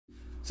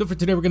So for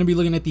today, we're going to be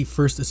looking at the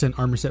first Ascent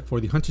armor set for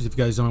the Hunters. If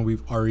you guys don't know,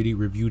 we've already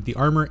reviewed the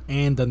armor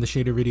and done the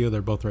shader video.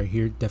 They're both right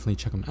here. Definitely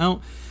check them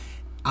out.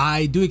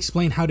 I do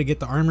explain how to get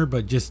the armor,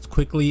 but just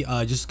quickly,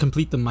 just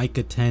complete the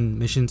Micah 10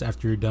 missions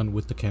after you're done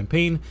with the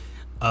campaign.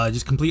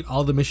 Just complete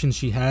all the missions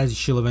she has.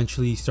 She'll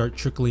eventually start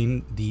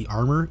trickling the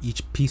armor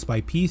each piece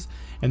by piece,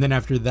 and then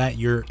after that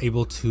you're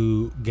able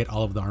to get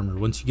all of the armor.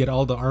 Once you get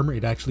all the armor,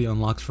 it actually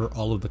unlocks for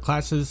all of the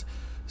classes,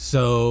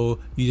 so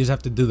you just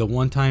have to do the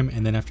one time,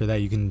 and then after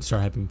that you can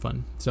start having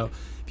fun. So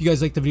if you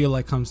guys like the video,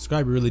 like, comment,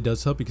 subscribe. It really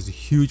does help because a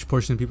huge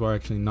portion of people are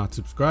actually not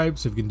subscribed.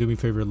 So if you can do me a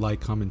favor, like,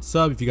 comment,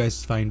 sub. If you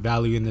guys find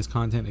value in this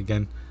content,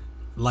 again,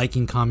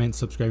 liking, comment,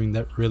 subscribing,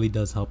 that really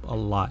does help a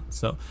lot.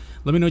 So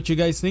let me know what you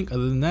guys think.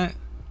 Other than that,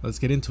 let's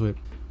get into it.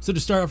 So to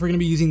start off, we're going to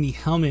be using the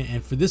helmet,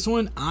 and for this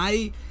one,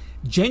 I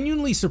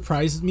genuinely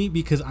surprised me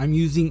because I'm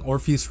using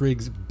Orpheus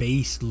Rig's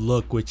base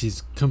look, which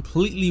is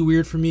completely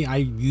weird for me. I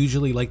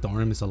usually like the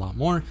ornaments a lot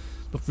more,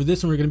 but for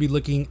this one, we're going to be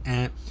looking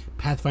at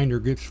Pathfinder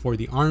grips for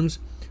the arms,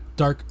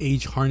 Dark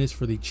Age harness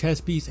for the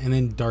chest piece, and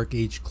then Dark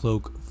Age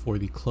cloak for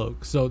the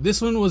cloak. So this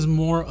one was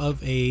more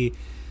of a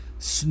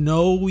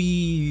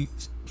snowy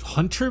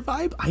hunter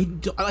vibe.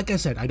 Like I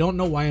said, I don't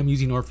know why I'm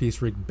using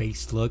Orpheus Rig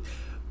base look,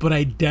 but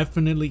I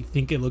definitely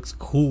think it looks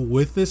cool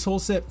with this whole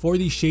set. For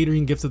the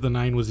shadering, Gift of the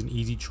Nine was an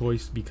easy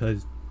choice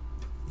because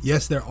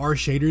yes, there are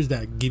shaders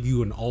that give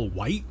you an all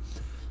white.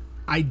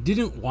 I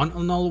didn't want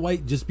an all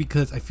white just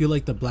because I feel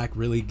like the black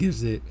really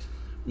gives it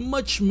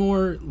much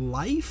more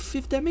life,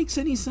 if that makes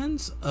any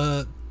sense.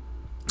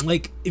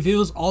 Like if it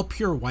was all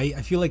pure white,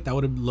 I feel like that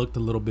would have looked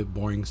a little bit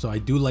boring. So I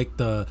do like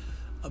the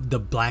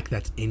black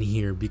that's in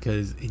here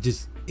because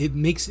it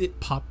makes it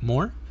pop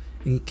more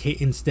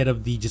instead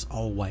of the just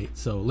all white.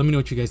 So let me know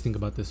what you guys think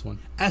about this one.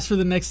 As for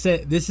the next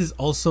set, this is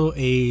also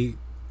a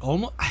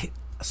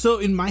so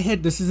in my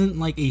head, this isn't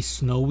like a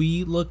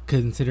snowy look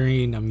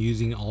considering I'm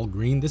using all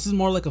green. This is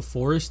more like a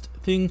forest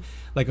thing,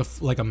 like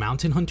a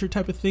mountain hunter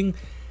type of thing,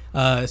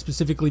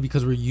 specifically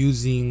because we're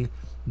using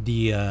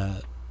the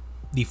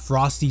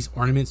Frosty's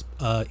ornaments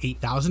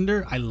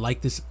 8000er. I like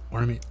this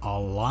ornament a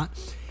lot,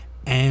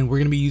 and we're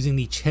gonna be using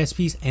the chest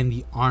piece and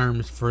the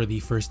arms for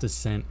the first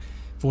Ascent.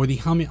 For the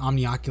helmet,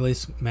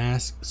 Omnioculus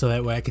mask, so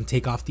that way I can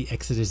take off the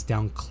Exodus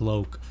down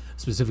cloak,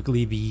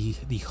 specifically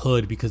the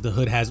hood, because the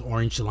hood has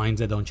orange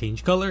lines that don't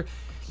change color,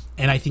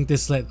 and I think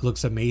this set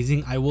looks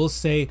amazing. I will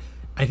say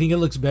I think it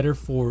looks better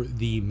for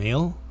the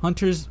male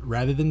hunters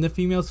rather than the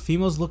females.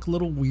 Females look a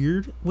little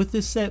weird with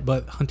this set,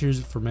 but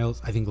hunters for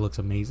males I think looks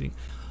amazing.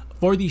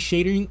 For the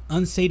shadering,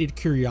 Unsated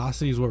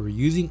Curiosity is what we're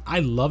using. I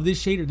love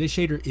this shader. This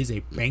shader is a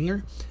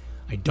banger.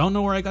 I don't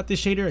know where I got this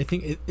shader. I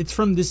think it's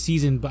from this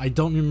season, but I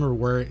don't remember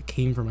where it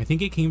came from. I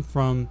think it came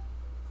from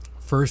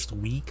first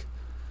week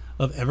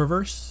of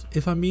Eververse,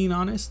 if I'm being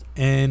honest.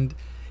 And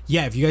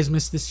yeah, if you guys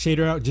missed this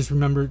shader out, just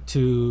remember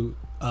to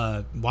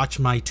watch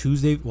my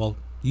Tuesday, well,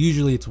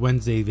 usually it's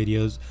Wednesday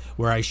videos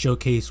where I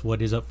showcase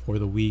what is up for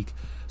the week.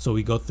 So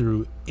we go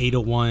through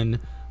 801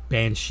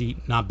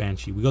 Banshee, not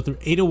Banshee. We go through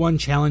 801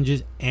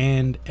 challenges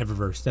and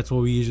Eververse. That's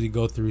what we usually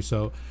go through.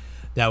 So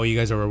that way you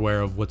guys are aware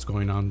of what's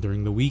going on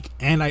during the week.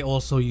 And I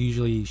also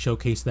usually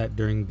showcase that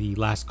during the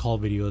last call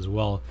video as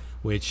well,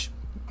 which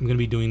I'm going to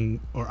be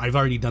doing, or I've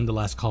already done the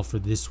last call for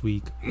this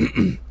week,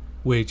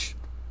 which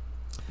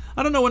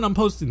I don't know when I'm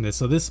posting this,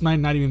 so this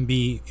might not even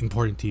be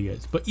important to you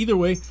guys. But either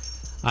way,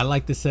 I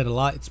like this set a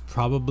lot. It's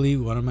probably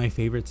one of my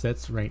favorite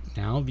sets right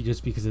now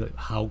just because of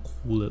how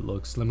cool it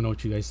looks. Let me know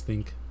what you guys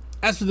think.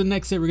 As for the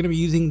next set, we're going to be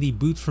using the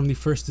boots from the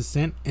first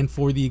Ascent, and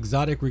for the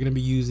exotic, we're going to be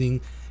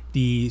using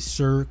the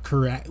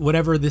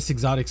whatever this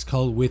exotic's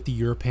called with the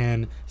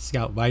European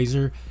Scout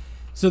visor.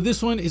 So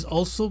this one is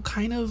also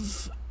kind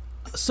of,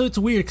 so it's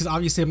weird because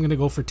obviously I'm going to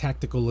go for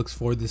tactical looks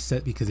for this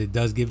set because it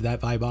does give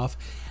that vibe off,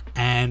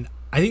 and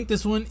I think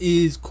this one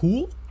is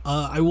cool.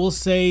 I will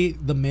say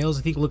the males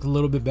I think look a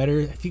little bit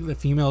better. I think the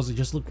females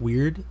just look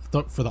weird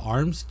for the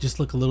arms, just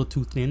look a little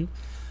too thin.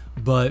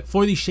 But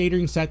for the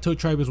shadering, Sato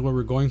Tribe is what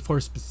we're going for,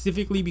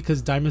 specifically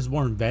because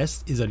Diamondborn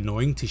Vest is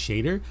annoying to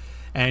shader.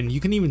 And you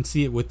can even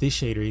see it with this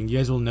shadering. You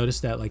guys will notice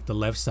that like the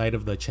left side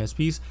of the chest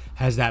piece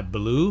has that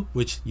blue,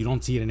 which you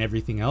don't see it in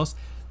everything else.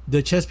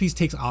 The chest piece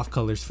takes off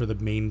colors for the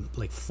main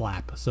like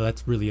flap, so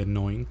that's really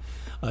annoying.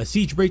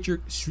 Siege Breaker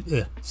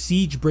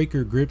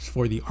grips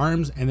for the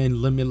arms, and then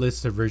Limitless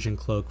Subversion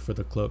cloak for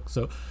the cloak.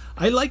 So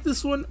I like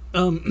this one.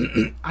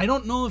 I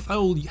don't know if I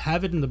will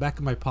have it in the back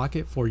of my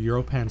pocket for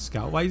European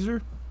Scout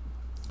visor.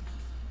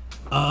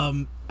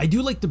 I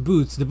do like the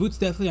boots. The boots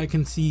definitely I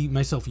can see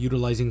myself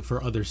utilizing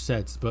for other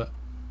sets, but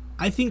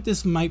I think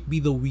this might be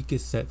the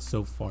weakest set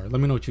so far. Let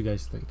me know what you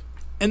guys think.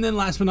 And then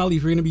last but not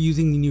least, we're going to be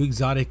using the new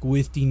exotic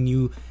with the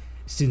new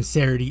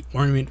Sincerity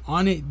ornament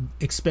on it.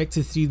 Expect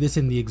to see this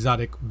in the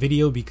exotic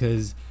video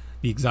because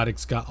the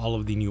exotic's got all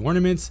of the new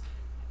ornaments.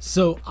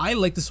 So I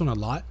like this one a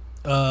lot.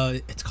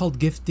 It's called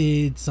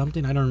Gifted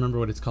something. I don't remember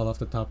what it's called off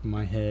the top of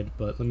my head,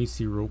 but let me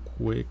see real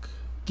quick.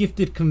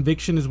 Gifted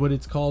Conviction is what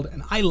it's called,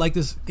 and I like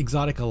this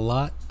exotic a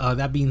lot.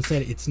 That being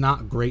said, it's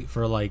not great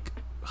for like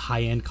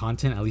high-end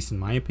content, at least in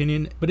my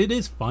opinion, but it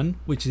is fun,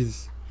 which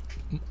is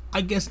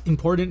I guess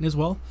important as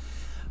well.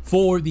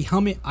 For the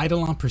helmet,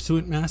 Eidolon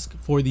Pursuant Mask.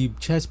 For the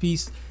chest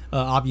piece,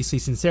 obviously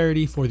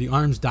Sincerity. For the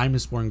arms,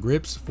 Diamondborn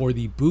Grips. For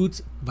the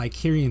boots,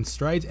 Vicarian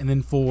Strides. And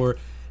then for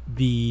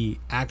the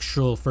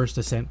actual first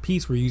Ascent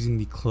piece, we're using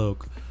the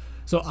cloak.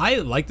 So I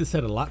like this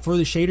set a lot. For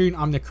the shadering,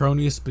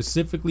 Omnicronia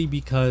specifically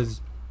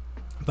because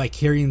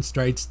Vicarian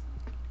Strides,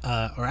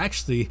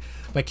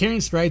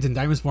 Vicarian Strides and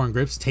Diamondborn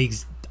Grips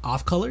takes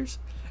off colors,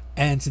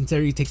 and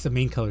Sincerity takes the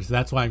main colors. So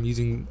that's why I'm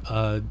using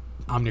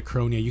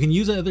Omnicronia. You can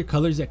use other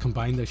colors that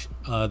combine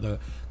the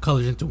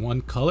colors into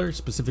one color.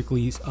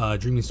 Specifically,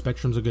 Dreaming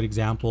Spectrum's a good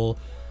example.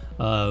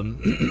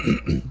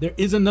 There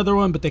is another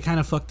one, but they kind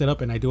of fucked it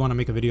up, and I do want to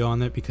make a video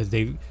on it because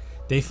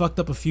they fucked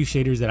up a few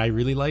shaders that I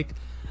really like.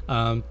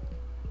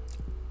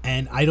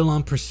 And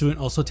Eidolon Pursuant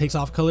also takes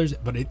off colors,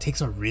 but it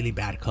takes a really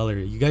bad color.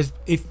 You guys,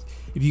 if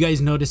you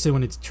guys notice it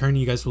when it's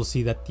turning, you guys will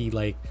see that the,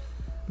 like,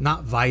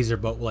 not visor,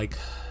 but like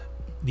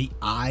the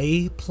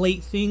eye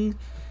plate thing,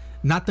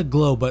 not the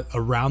glow, but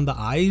around the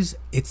eyes,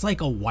 it's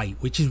like a white,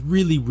 which is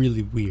really,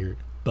 really weird.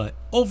 But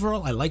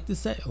overall, I like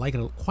this set. I like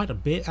it quite a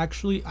bit,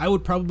 actually. I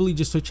would probably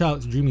just switch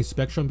out Dreaming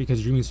Spectrum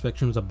because Dreaming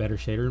Spectrum is a better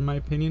shader in my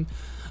opinion.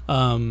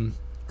 Or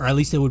at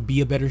least it would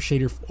be a better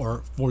shader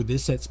for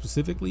this set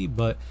specifically.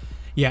 But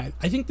yeah,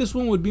 I think this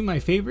one would be my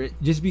favorite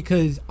just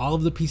because all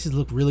of the pieces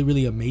look really,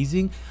 really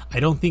amazing. I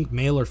don't think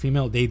male or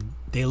female, they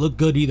look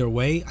good either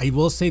way. I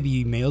will say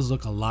the males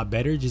look a lot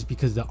better just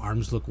because the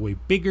arms look way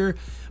bigger,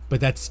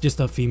 but that's just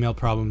a female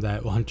problem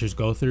that hunters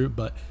go through.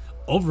 But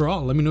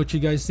overall, let me know what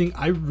you guys think.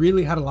 I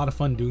really had a lot of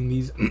fun doing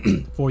these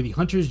for the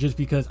hunters just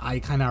because I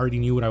kind of already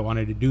knew what I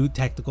wanted to do.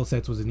 Tactical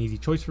sets was an easy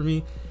choice for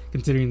me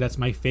considering that's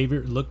my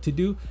favorite look to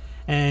do.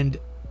 And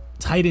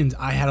Titans,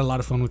 I had a lot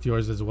of fun with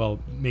yours as well.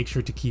 Make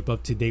sure to keep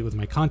up to date with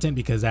my content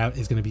because that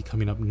is going to be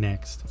coming up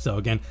next. So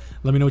again,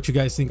 let me know what you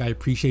guys think. I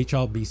appreciate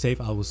y'all. Be safe.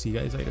 I will see you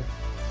guys later.